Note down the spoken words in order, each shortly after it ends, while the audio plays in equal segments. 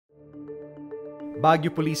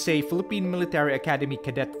Baguio police say Philippine Military Academy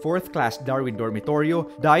Cadet 4th Class Darwin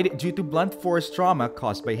Dormitorio died due to blunt force trauma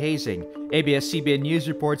caused by hazing. ABS-CBN News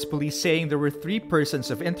reports police saying there were 3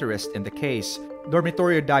 persons of interest in the case.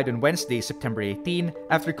 Dormitorio died on Wednesday, September 18,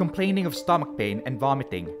 after complaining of stomach pain and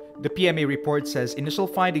vomiting. The PMA report says initial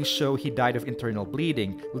findings show he died of internal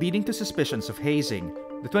bleeding, leading to suspicions of hazing.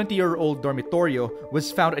 The 20-year-old Dormitorio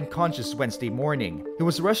was found unconscious Wednesday morning. He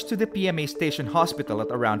was rushed to the PMA Station Hospital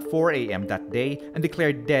at around 4 a.m. that day and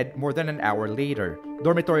declared dead more than an hour later.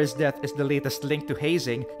 Dormitorio's death is the latest link to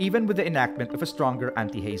hazing, even with the enactment of a stronger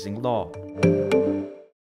anti-hazing law.